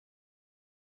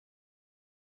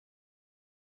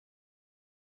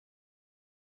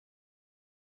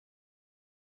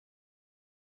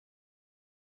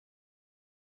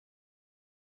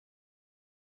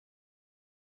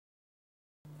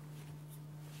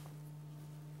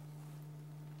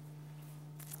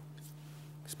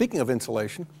speaking of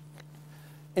insulation,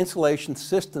 insulation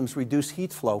systems reduce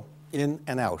heat flow in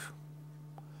and out.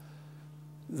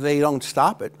 They don't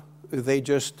stop it, they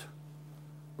just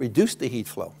reduce the heat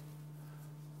flow.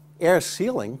 Air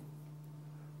sealing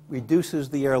reduces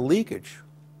the air leakage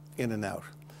in and out.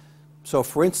 So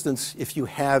for instance, if you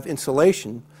have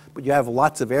insulation, but you have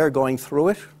lots of air going through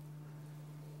it,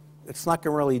 it's not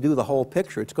going to really do the whole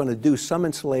picture. It's going to do some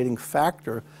insulating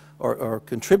factor or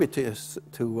contribute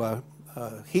to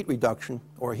heat reduction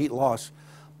or heat loss,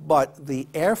 but the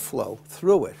airflow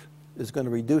through it is going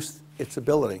to reduce its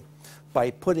ability.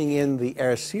 By putting in the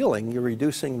air sealing, you're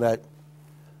reducing that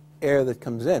air that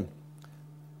comes in.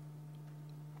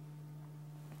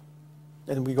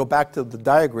 And we go back to the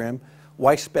diagram.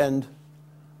 Why spend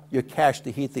your cash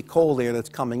to heat the cold air that's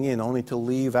coming in, only to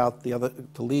leave the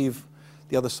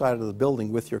other side of the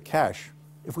building with your cash?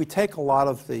 If we take a lot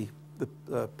of the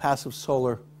passive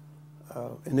solar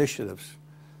initiatives,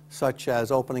 such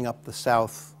as opening up the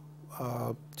south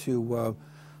to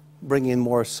bring in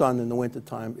more sun in the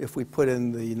wintertime, if we put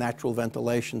in the natural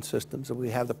ventilation systems, if we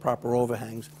have the proper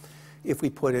overhangs, if we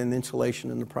put in insulation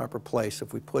in the proper place,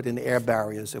 if we put in air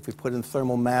barriers, if we put in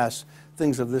thermal mass,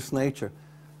 things of this nature,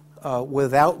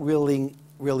 without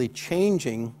really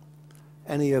changing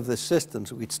any of the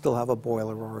systems, we'd still have a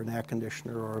boiler or an air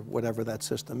conditioner or whatever that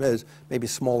system is, maybe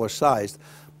smaller sized.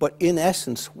 But in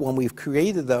essence, when we've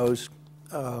created those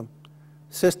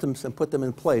systems and put them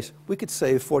in place, we could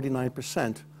save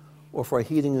 49% or for a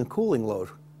heating and cooling load.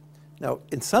 Now,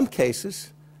 in some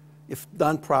cases, if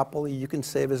done properly, you can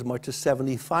save as much as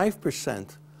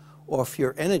 75% off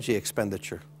your energy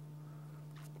expenditure.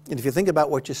 And if you think about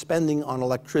what you're spending on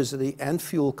electricity and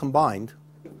fuel combined,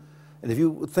 and if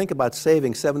you think about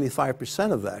saving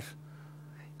 75% of that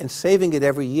and saving it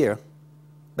every year,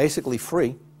 basically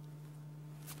free,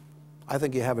 I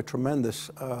think you have a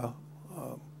tremendous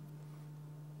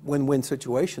win-win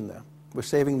situation there. We're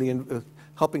saving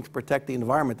helping to protect the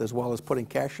environment as well as putting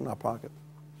cash in our pocket.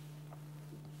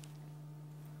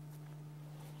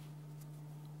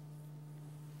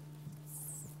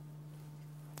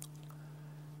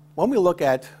 When we look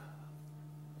at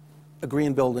a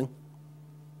green building,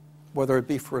 whether it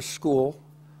be for a school,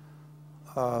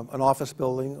 an office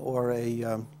building, or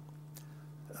a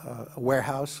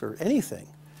warehouse, or anything,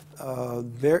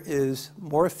 there is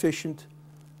more efficient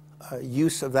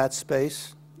use of that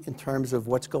space in terms of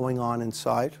what's going on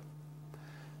inside.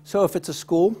 So if it's a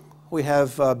school, we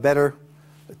have better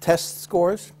test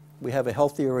scores, we have a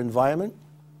healthier environment.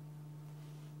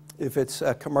 If it's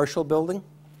a commercial building,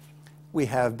 we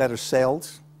have better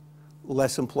sales,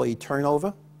 less employee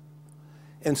turnover.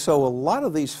 And so a lot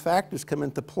of these factors come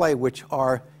into play, which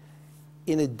are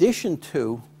in addition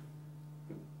to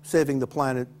saving the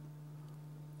planet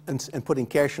and putting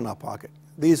cash in our pocket.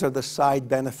 These are the side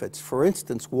benefits. For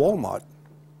instance, Walmart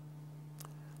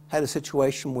had a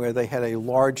situation where they had a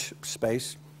large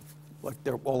space, like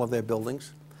all of their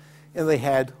buildings, and they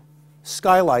had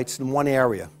skylights in one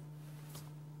area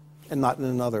and not in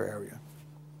another area.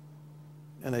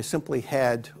 And they simply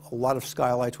had a lot of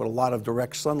skylights with a lot of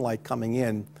direct sunlight coming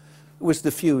in. It was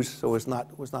diffused, so it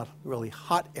was not really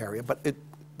hot area, but it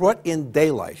brought in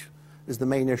daylight is the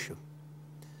main issue.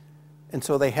 And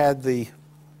so they had the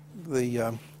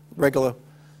regular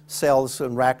shelves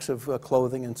and racks of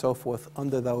clothing and so forth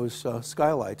under those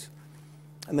skylights.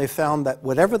 And they found that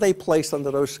whatever they placed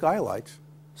under those skylights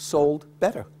sold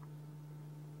better.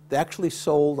 They actually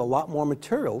sold a lot more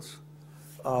materials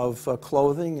of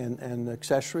clothing and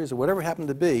accessories or whatever it happened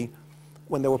to be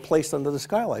when they were placed under the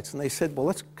skylights. And they said, well,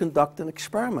 let's conduct an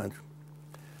experiment.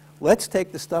 Let's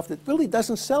take the stuff that really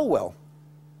doesn't sell well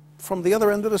from the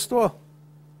other end of the store.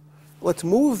 Let's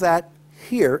move that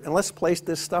here and let's place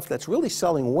this stuff that's really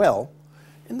selling well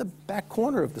in the back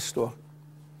corner of the store.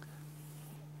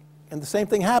 And the same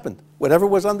thing happened. Whatever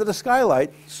was under the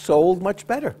skylight sold much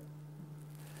better.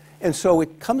 And so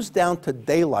it comes down to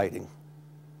daylighting.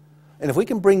 And if we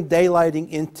can bring daylighting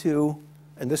into,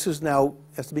 and this is now,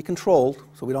 has to be controlled,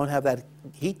 so we don't have that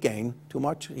heat gain, too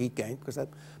much heat gain, because that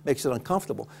makes it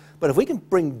uncomfortable. But if we can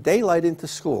bring daylight into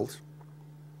schools,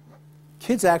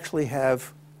 kids actually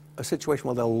have a situation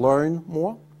where they'll learn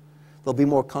more, they'll be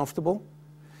more comfortable.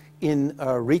 In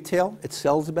retail, it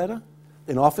sells better.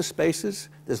 In office spaces,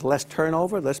 there's less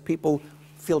turnover, less people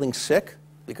feeling sick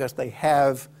because they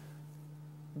have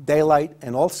daylight,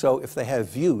 and also if they have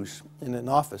views in an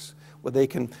office where they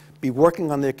can be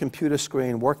working on their computer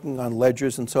screen, working on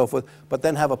ledgers and so forth, but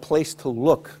then have a place to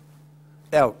look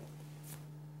out.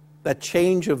 That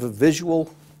change of a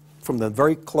visual from the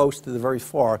very close to the very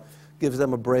far gives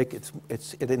them a break.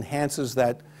 It enhances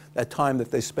that time that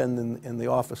they spend in the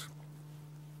office.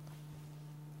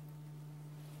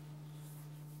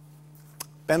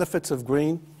 benefits of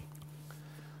green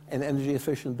and energy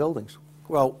efficient buildings.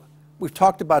 Well, we've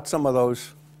talked about some of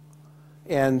those,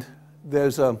 and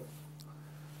there's a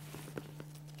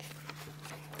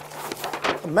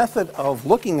method of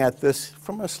looking at this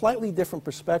from a slightly different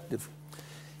perspective.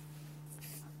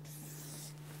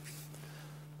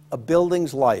 A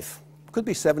building's life could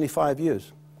be 75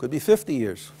 years, could be 50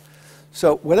 years.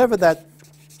 So whatever that,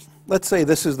 let's say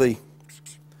this is the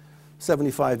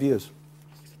 75 years.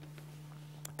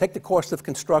 Take the cost of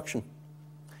construction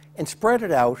and spread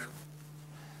it out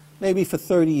maybe for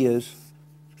 30 years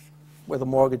where the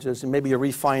mortgage is, and maybe a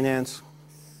refinance.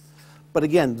 But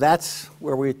again, that's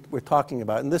where we're talking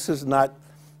about. And this is not,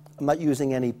 I'm not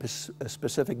using any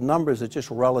specific numbers, it's just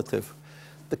relative.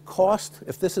 The cost,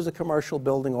 if this is a commercial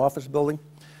building, office building,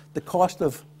 the cost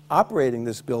of operating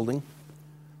this building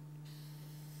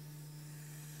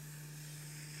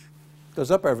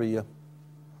goes up every year.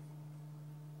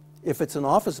 If it's an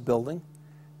office building,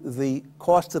 the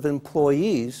cost of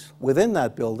employees within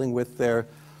that building with their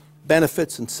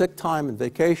benefits and sick time and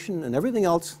vacation and everything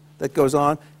else that goes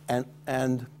on,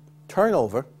 and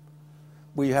turnover,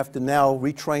 where you have to now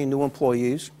retrain new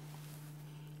employees,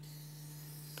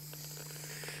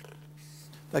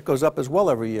 that goes up as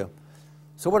well every year.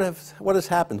 So what has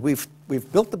happened?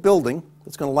 We've built the building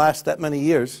that's going to last that many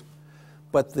years,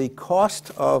 but the cost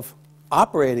of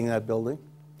operating that building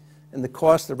and the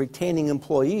cost of retaining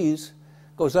employees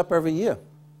goes up every year.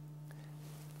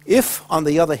 If, on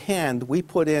the other hand, we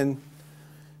put in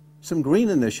some green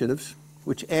initiatives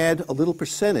which add a little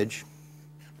percentage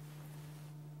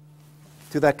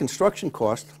to that construction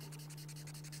cost,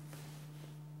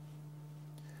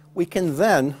 we can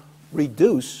then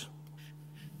reduce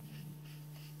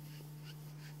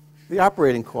the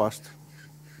operating cost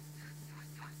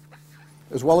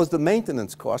as well as the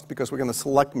maintenance cost, because we're going to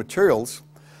select materials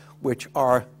which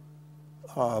are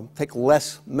take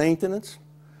less maintenance,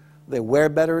 they wear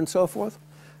better and so forth.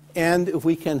 And if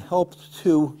we can help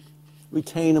to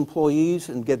retain employees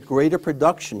and get greater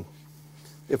production,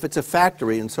 if it's a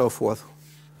factory and so forth,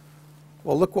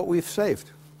 well, look what we've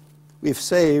saved. We've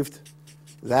saved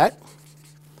that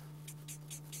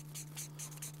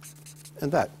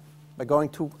and that by going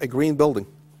to a green building.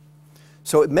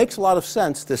 So it makes a lot of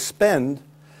sense to spend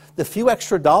the few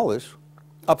extra dollars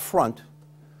up front.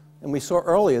 And we saw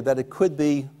earlier that it could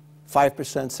be 5%,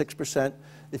 6%.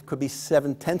 It could be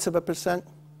 0.7%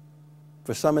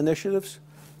 for some initiatives.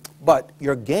 But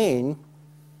your gain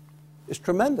is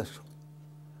tremendous.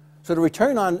 So the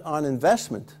return on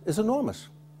investment is enormous.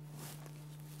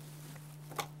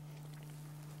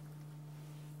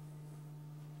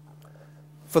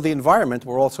 For the environment,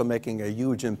 we're also making a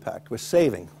huge impact. We're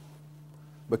saving.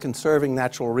 We're conserving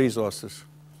natural resources.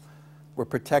 We're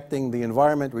protecting the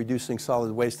environment, reducing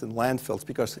solid waste in landfills,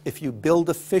 because if you build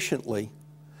efficiently,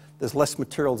 there's less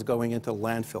materials going into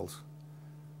landfills.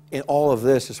 And all of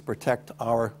this is to protect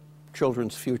our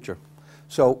children's future.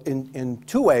 So in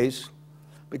two ways,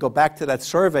 we go back to that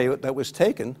survey that was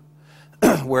taken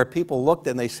where people looked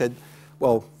and they said,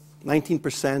 well,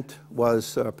 19%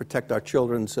 was protect our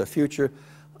children's future,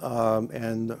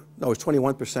 and no, it was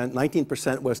 21%.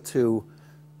 19% was to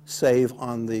save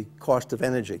on the cost of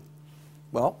energy.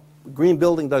 Well, green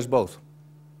building does both.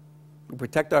 We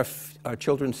protect our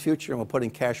children's future, and we're putting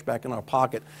cash back in our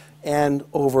pocket. And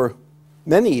over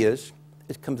many years,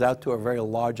 it comes out to a very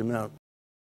large amount.